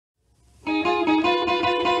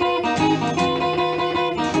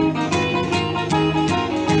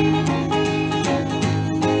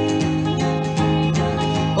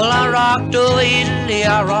rocked over Italy,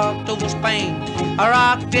 I rocked over Spain, I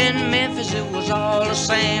rocked in Memphis, it was all the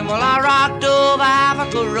same. Well, I rocked over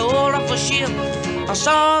Africa, rolled off a ship, I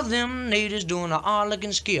saw them natives doing an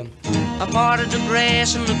odd-looking skip. I parted the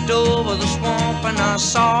grass and looked over the swamp, and I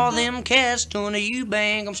saw them cats doing a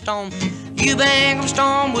Ubangi stomp. Ubangi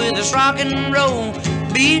stomp with this rock and roll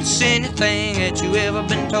beats anything that you ever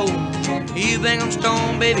been told. Ubangi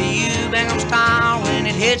stomp, baby, Ubangi style. When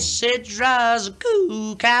it hits, it drives a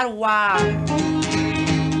cool cat wild.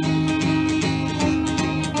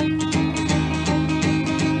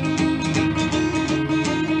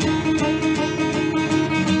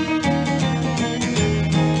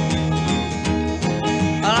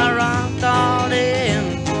 All day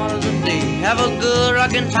and part of the day, have a good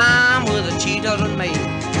rockin' time with a cheetah and me.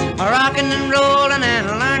 Rockin' and rollin' and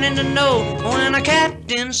learning to know when the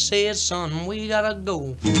captain said, son, we gotta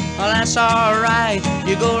go. Well, that's alright,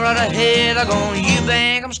 you go right ahead. I'm gonna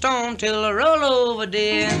Ubangi stomp till I roll over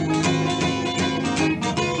dead.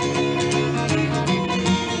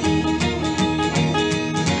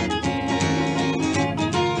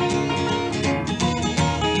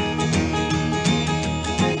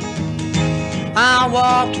 I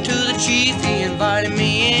walked to the chief, he invited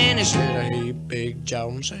me in. He said, hey, big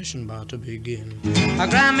jam session about to begin. I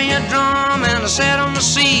grabbed me a drum and I sat on the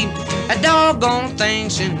seat. That doggone thing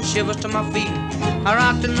sent shivers to my feet. I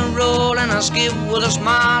rocked and I rolled and I skipped with a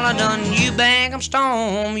smile. I done Ubangi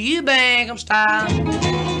stomp, Ubangi style.